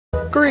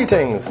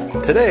Greetings!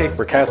 Today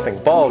we're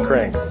casting ball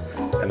cranks,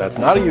 and that's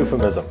not a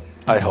euphemism,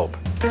 I hope.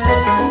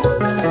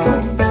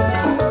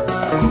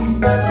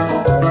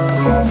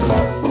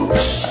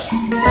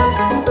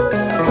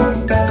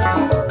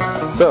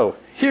 So,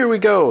 here we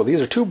go. These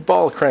are two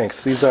ball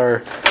cranks. These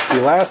are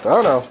the last,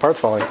 oh no, parts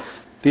falling.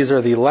 These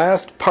are the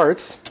last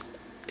parts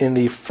in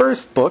the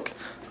first book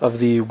of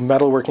the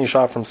Metalworking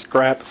Shop from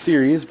Scrap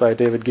series by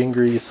David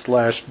Gingery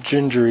 /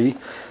 Gingery.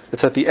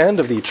 It's at the end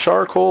of the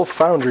Charcoal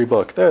Foundry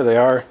book. There they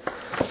are.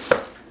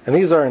 And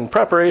these are in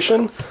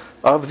preparation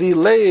of the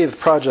lathe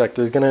project.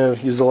 They're going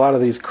to use a lot of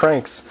these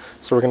cranks.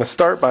 So we're going to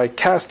start by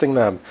casting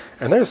them.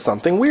 And there's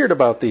something weird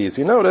about these.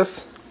 You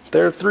notice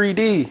they're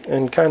 3D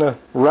and kind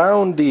of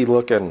roundy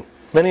looking.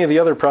 Many of the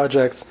other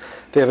projects,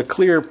 they have a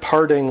clear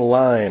parting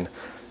line.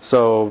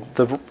 So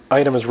the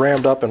item is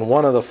rammed up in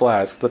one of the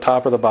flats, the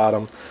top or the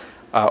bottom.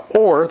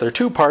 Or they're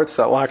two parts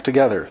that lock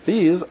together.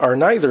 These are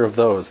neither of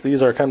those.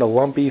 These are kind of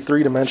lumpy,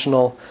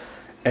 three-dimensional.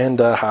 And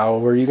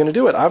how are you going to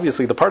do it?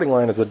 Obviously, the parting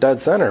line is the dead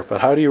center,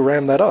 but how do you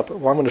ram that up?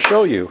 Well, I'm going to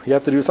show you. You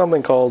have to do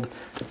something called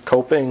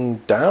coping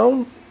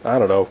down? I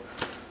don't know.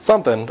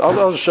 Something.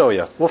 I'll just show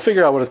you. We'll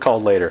figure out what it's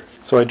called later.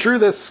 So I drew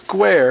this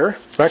square,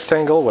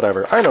 rectangle,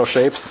 whatever. I know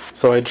shapes.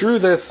 So I drew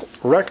this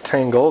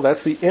rectangle.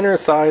 That's the inner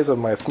size of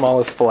my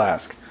smallest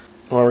flask.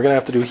 And what we're going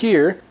to have to do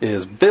here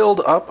is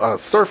build up a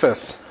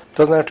surface.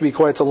 Doesn't have to be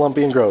quite so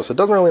lumpy and gross. It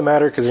doesn't really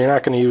matter because you're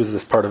not going to use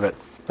this part of it.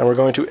 And we're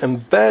going to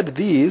embed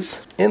these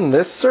in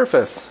this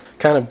surface.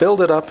 Kind of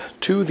build it up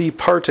to the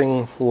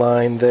parting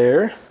line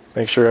there.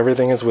 Make sure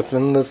everything is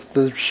within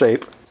the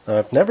shape. Now,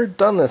 I've never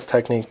done this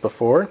technique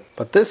before,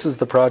 but this is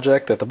the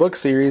project that the book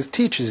series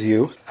teaches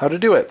you how to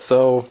do it.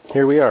 So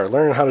here we are,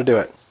 learning how to do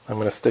it. I'm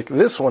going to stick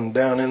this one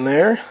down in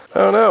there.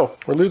 Oh no,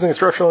 we're losing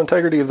structural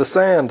integrity of the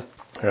sand.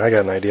 Here, I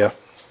got an idea.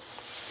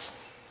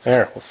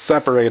 There, we'll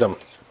separate them.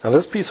 Now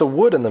this piece of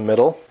wood in the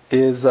middle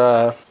is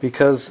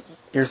because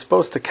you're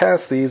supposed to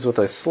cast these with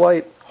a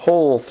slight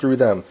hole through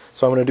them.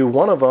 So I'm going to do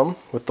one of them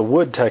with the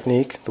wood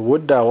technique, the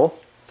wood dowel,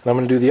 and I'm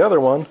going to do the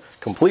other one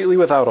completely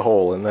without a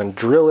hole and then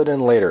drill it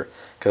in later.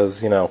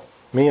 Because, you know,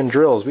 me and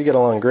drills, we get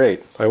along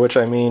great. By which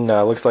I mean,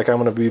 looks like I'm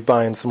going to be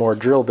buying some more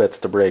drill bits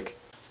to break.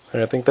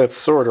 And I think that's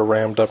sort of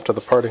rammed up to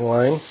the parting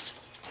line.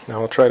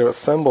 Now I'll try to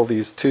assemble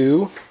these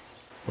two.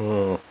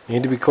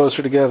 Need to be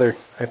closer together.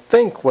 I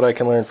think what I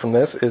can learn from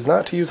this is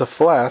not to use a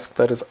flask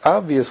that is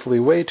obviously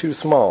way too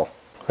small.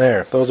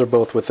 There, those are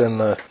both within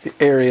the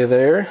area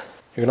there.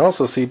 You can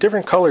also see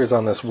different colors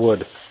on this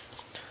wood.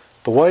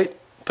 The white,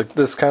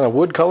 this kind of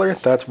wood color,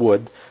 that's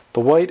wood. The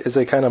white is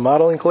a kind of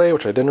modeling clay,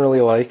 which I didn't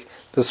really like.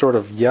 This sort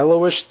of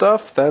yellowish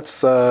stuff,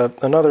 that's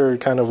another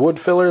kind of wood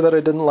filler that I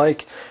didn't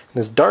like.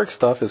 And this dark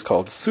stuff is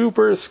called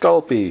Super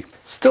Sculpey.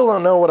 Still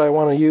don't know what I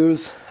want to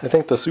use. I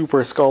think the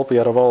Super Sculpey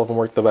out of all of them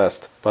worked the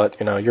best. But,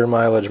 you know, your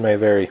mileage may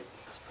vary.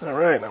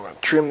 Alright, I'm going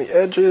to trim the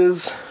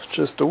edges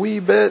just a wee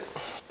bit.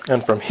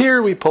 And from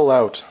here we pull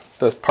out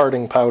this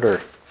parting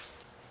powder.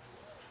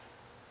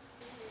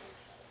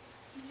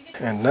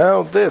 And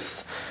now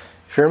this.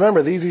 If you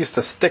remember, these used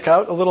to stick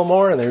out a little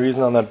more and they were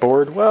using on that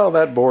board. Well,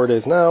 that board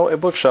is now a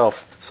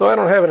bookshelf. So I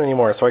don't have it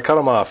anymore, so I cut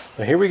them off.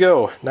 Now here we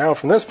go. Now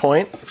from this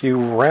point, you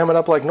ram it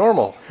up like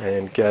normal.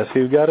 And guess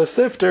who got a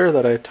sifter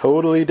that I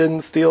totally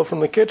didn't steal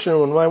from the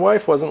kitchen when my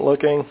wife wasn't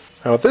looking?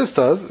 Now what this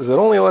does is it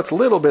only lets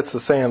little bits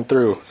of sand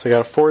through. So you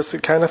gotta force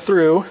it kind of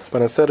through,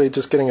 but instead of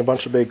just getting a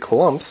bunch of big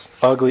clumps,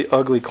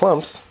 ugly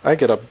clumps, I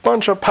get a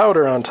bunch of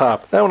powder on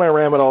top. Now when I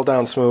ram it all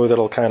down smooth,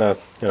 it'll kind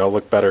of, you know,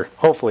 look better.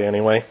 Hopefully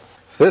anyway.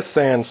 This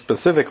sand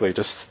specifically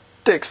just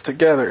sticks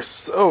together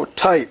so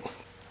tight.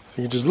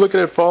 So you just look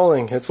at it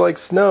falling. It's like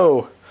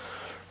snow.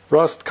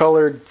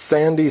 Rust-colored,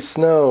 sandy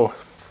snow.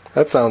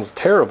 That sounds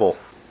terrible.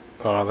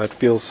 Oh, that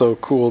feels so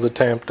cool to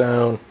tamp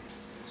down.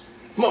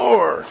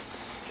 More!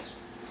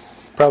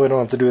 Probably don't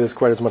have to do this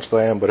quite as much as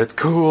I am, but it's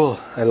cool.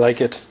 I like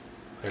it.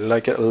 I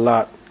like it a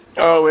lot.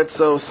 Oh, it's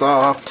so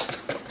soft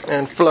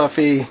and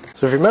fluffy.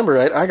 So if you remember,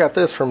 I got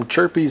this from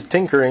Chirpy's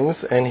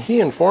Tinkerings, and he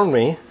informed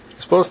me you're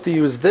supposed to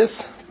use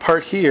this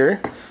part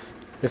here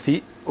with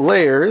the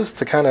layers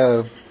to kind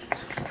of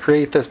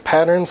create this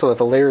pattern so that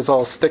the layers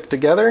all stick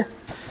together,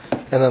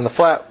 and then the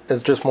flat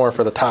is just more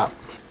for the top.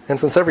 And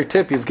since every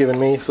tip he's given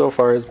me so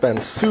far has been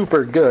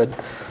super good,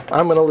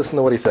 I'm going to listen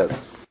to what he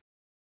says.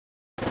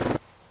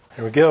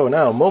 Here we go.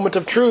 Now, moment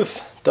of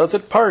truth. Does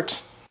it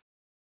part?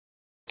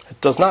 It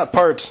does not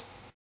part.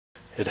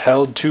 It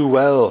held too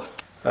well.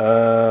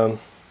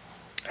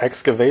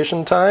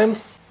 Excavation time?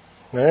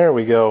 There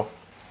we go.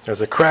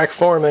 There's a crack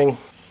forming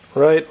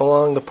right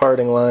along the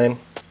parting line.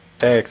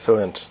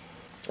 Excellent.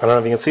 I don't know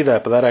if you can see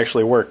that, but that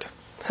actually worked.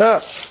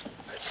 Ha!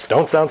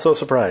 Don't sound so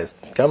surprised.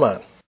 Come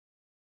on.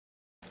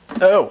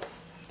 Oh!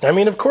 I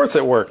mean, of course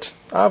it worked.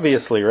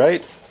 Obviously,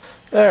 right?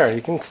 There,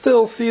 you can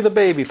still see the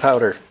baby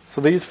powder.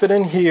 So these fit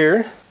in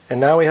here, and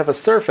now we have a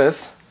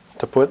surface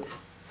to put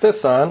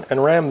this on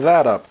and ram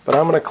that up. But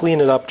I'm going to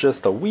clean it up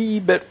just a wee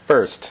bit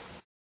first.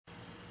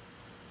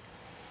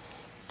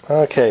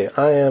 Okay,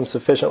 I am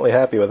sufficiently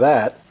happy with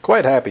that.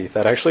 Quite happy.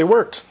 That actually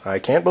worked. I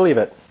can't believe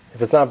it.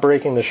 If it's not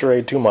breaking the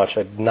charade too much,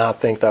 I did not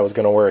think that was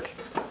going to work.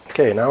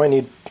 Okay, now I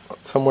need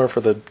somewhere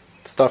for the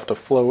stuff to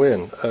flow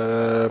in.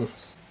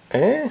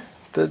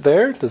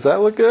 There? Does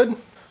that look good?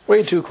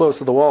 Way too close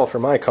to the wall for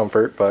my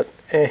comfort, but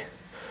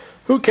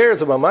who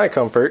cares about my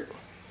comfort?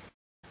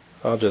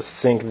 I'll just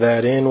sink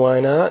that in, why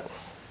not?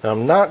 Now,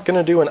 I'm not going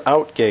to do an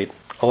outgate.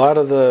 A lot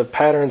of the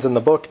patterns in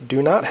the book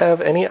do not have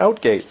any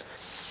outgate.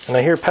 And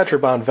I hear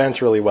Petrobond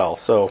vents really well,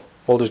 so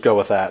we'll just go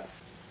with that.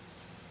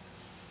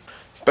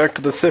 Back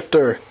to the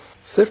sifter.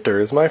 Sifter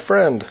is my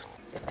friend.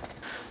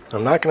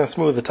 I'm not going to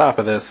smooth the top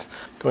of this.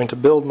 I'm going to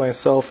build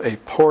myself a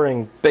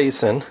pouring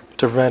basin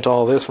to prevent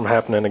all this from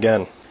happening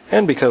again.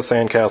 And because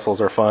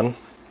sandcastles are fun,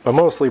 but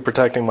mostly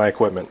protecting my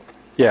equipment.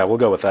 Yeah, we'll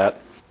go with that.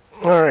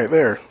 Alright,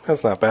 there.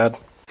 That's not bad.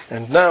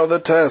 And now the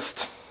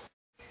test.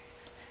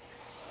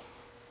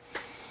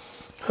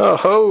 Ho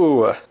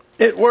ho!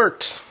 It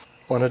worked!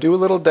 Want to do a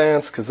little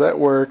dance, because that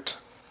worked.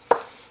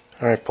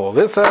 Alright, pull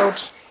this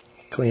out.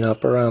 Clean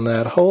up around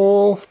that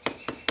hole.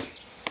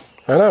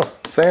 I know,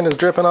 sand is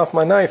dripping off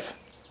my knife.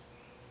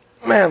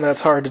 Man,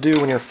 that's hard to do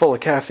when you're full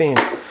of caffeine.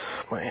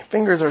 My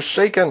fingers are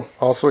shaking.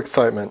 Also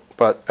excitement,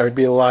 but I would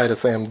be a lie to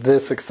say I'm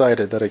this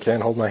excited that I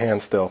can't hold my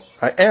hand still.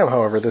 I am,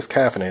 however, this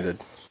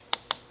caffeinated.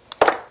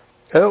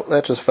 Oh,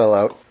 that just fell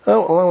out.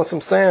 Oh, along with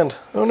some sand.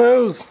 Who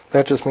knows?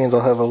 That just means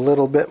I'll have a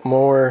little bit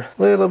more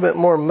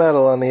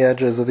metal on the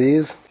edges of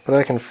these. But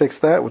I can fix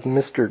that with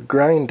Mr.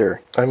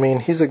 Grinder. I mean,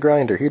 he's a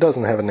grinder. He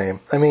doesn't have a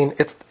name. I mean,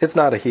 it's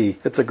not a he.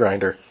 It's a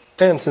grinder.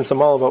 And since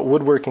I'm all about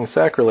woodworking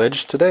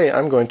sacrilege, today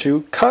I'm going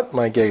to cut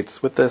my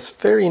gates with this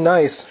very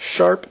nice,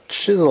 sharp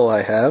chisel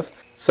I have.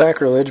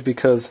 Sacrilege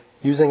because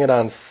using it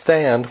on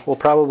sand will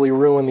probably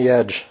ruin the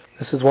edge.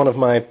 This is one of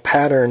my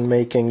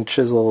pattern-making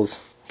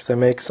chisels. Because I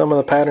make some of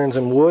the patterns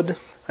in wood.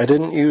 I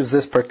didn't use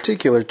this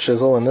particular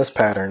chisel in this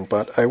pattern,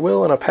 but I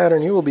will in a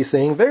pattern you will be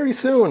seeing very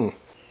soon.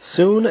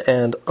 Soon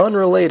and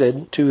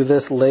unrelated to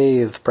this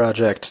lathe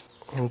project.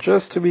 And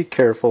just to be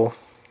careful,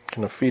 I'm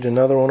going to feed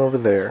another one over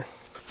there.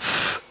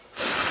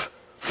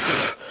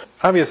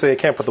 Obviously I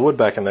can't put the wood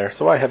back in there,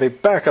 so I have a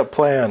backup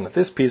plan.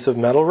 This piece of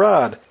metal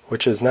rod,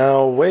 which is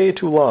now way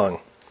too long.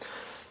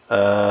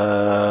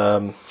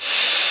 I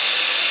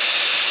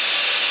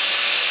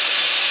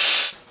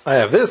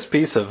have this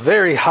piece of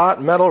very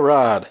hot metal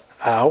rod.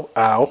 Ow,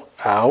 ow,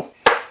 ow.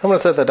 I'm going to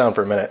set that down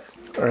for a minute.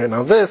 Alright,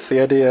 now this, the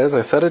idea is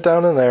I set it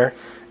down in there,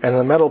 and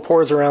the metal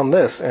pours around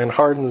this and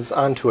hardens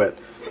onto it.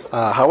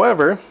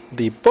 However,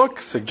 the book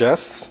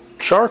suggests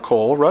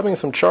charcoal, rubbing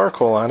some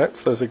charcoal on it,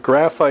 so there's a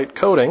graphite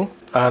coating,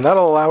 and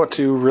that'll allow it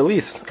to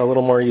release a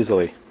little more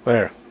easily.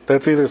 There.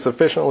 That's either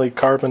sufficiently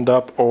carboned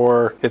up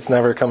or it's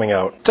never coming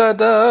out.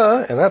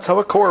 Ta-da! And that's how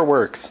a core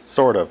works,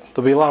 sort of.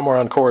 There'll be a lot more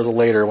on cores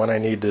later when I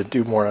need to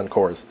do more on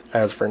cores.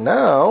 As for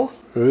now,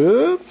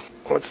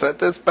 let's set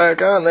this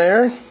back on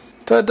there.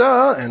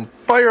 Ta-da! And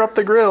fire up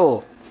the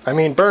grill. I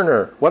mean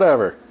burner,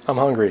 whatever. I'm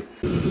hungry.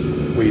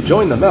 We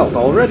joined the melt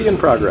already in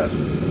progress.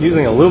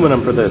 Using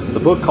aluminum for this. The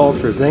book calls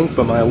for zinc,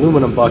 but my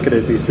aluminum bucket,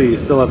 as you see,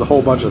 still has a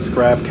whole bunch of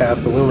scrap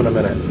cast aluminum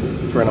in it.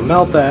 So we're going to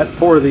melt that,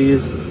 pour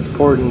these,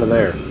 pour it into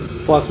there.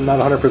 Plus, I'm not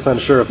 100%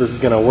 sure if this is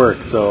going to work,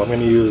 so I'm going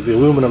to use the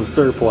aluminum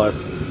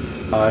surplus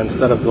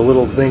instead of the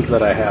little zinc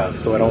that I have,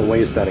 so I don't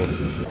waste any.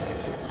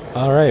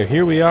 Alright,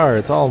 here we are.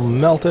 It's all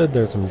melted.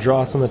 There's some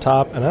dross on the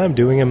top, and I'm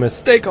doing a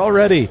mistake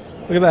already.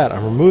 Look at that.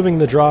 I'm removing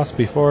the dross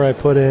before I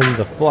put in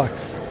the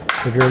flux.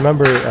 If you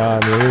remember in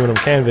the aluminum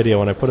can video,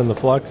 when I put in the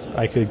flux,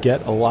 I could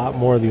get a lot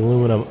more of the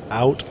aluminum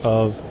out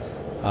of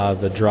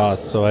the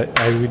dross. So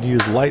I would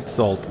use light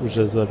salt, which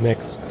is a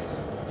mix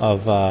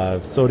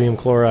of sodium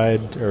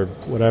chloride or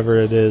whatever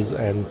it is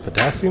and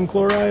potassium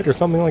chloride or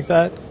something like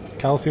that.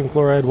 Calcium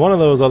chloride, one of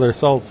those other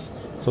salts.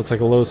 So it's like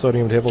a low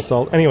sodium table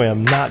salt. Anyway,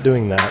 I'm not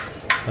doing that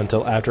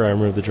until after I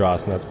remove the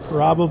dross, and that's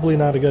probably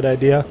not a good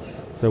idea.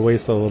 So I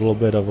waste a little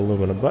bit of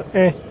aluminum, but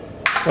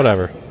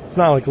whatever. It's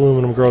not like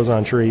aluminum grows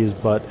on trees,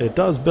 but it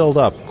does build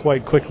up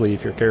quite quickly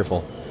if you're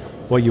careful.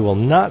 What you will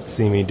not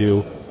see me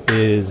do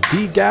is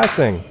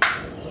degassing.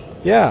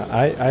 Yeah,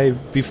 I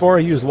before I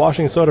used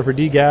washing soda for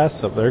degas,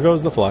 so there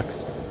goes the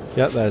flux.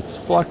 Yeah, that's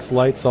flux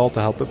light salt to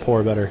help it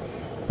pour better.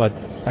 But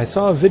I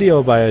saw a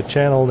video by a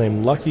channel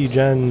named Lucky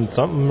Gen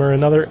something or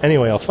another.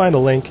 Anyway, I'll find a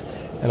link,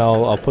 and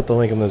I'll put the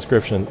link in the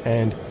description.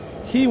 And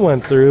he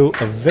went through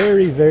a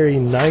very, very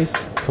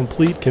nice,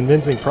 complete,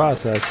 convincing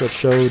process that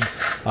showed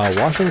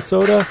washing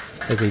soda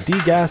as a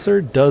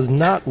degasser does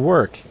not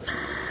work.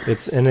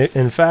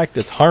 In fact,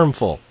 it's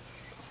harmful.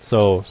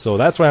 So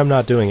that's why I'm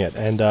not doing it.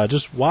 And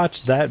just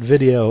watch that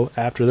video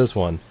after this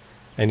one,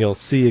 and you'll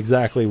see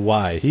exactly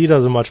why. He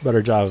does a much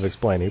better job of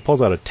explaining. He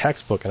pulls out a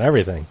textbook and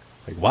everything.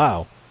 Like,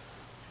 wow.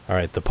 All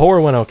right, the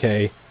pour went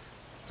okay.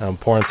 I'm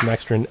pouring some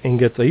extra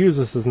ingots. I use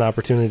this as an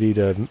opportunity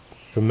to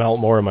melt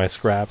more of my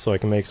scrap so I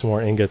can make some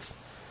more ingots.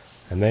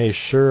 And they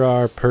sure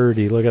are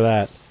purty. Look at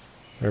that.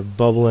 They're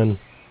bubbling.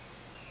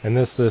 And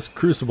this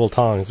crucible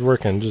tong is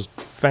working just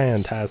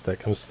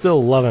fantastic. I'm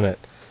still loving it.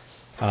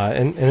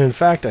 And in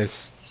fact, I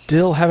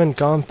still haven't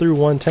gone through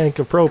one tank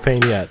of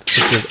propane yet,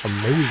 which is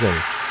amazing.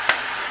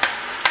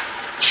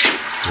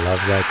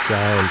 Love that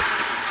sound.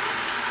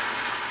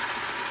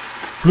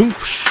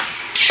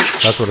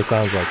 Bloomsh. That's what it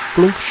sounds like.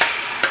 Bloomsh.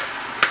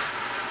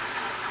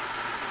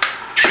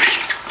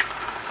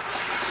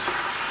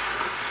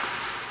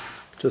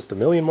 Just a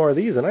million more of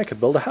these and I could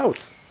build a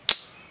house.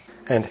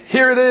 And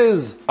here it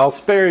is! I'll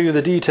spare you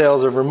the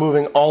details of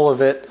removing all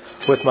of it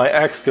with my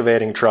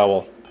excavating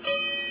trowel.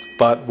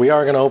 But we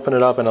are going to open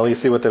it up and at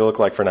least see what they look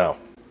like for now.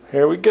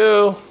 Here we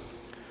go.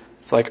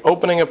 It's like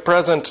opening a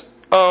present.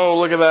 Oh,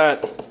 look at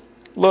that.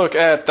 Look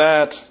at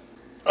that.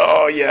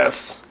 Oh,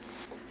 yes.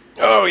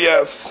 Oh,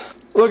 yes.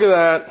 Look at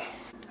that.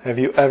 Have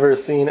you ever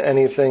seen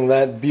anything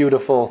that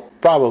beautiful?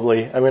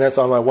 Probably. I mean, I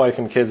saw my wife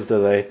and kids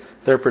today.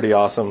 They're pretty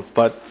awesome.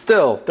 But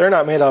still, they're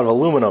not made out of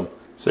aluminum.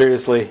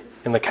 Seriously,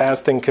 in the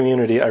casting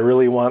community, I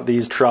really want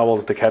these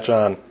trowels to catch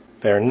on.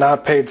 They're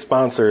not paid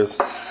sponsors.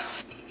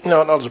 You know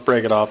what, I'll just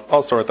break it off.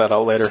 I'll sort that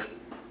out later.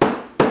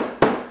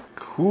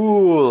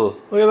 Cool.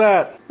 Look at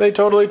that. They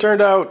totally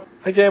turned out.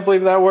 I can't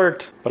believe that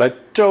worked. But I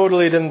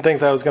totally didn't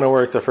think that was going to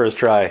work the first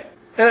try.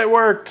 And it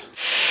worked.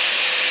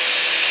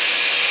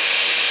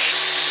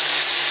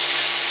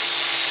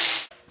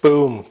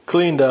 Boom.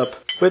 Cleaned up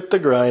with the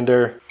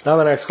grinder. Now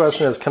the next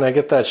question is, can I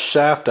get that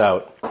shaft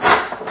out?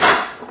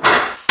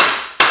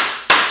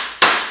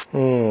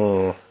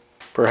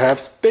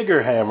 Perhaps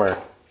bigger hammer.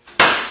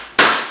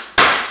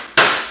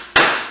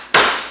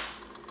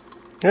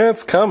 Yeah,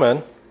 it's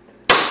coming.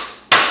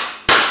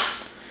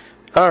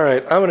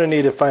 Alright, I'm going to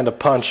need to find a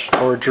punch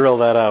or drill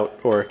that out.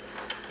 Or,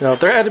 you know,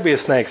 there had to be a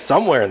snag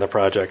somewhere in the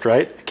project,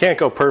 right? It can't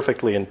go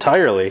perfectly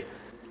entirely.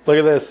 Look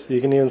at this. You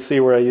can even see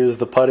where I used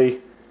the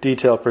putty.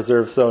 Detail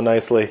preserved so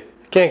nicely.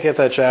 Can't get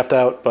that shaft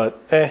out,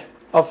 but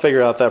I'll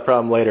figure out that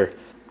problem later.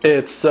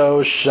 It's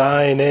so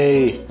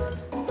shiny.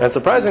 And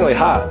surprisingly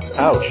hot.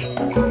 Ouch.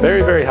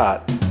 Very, very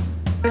hot.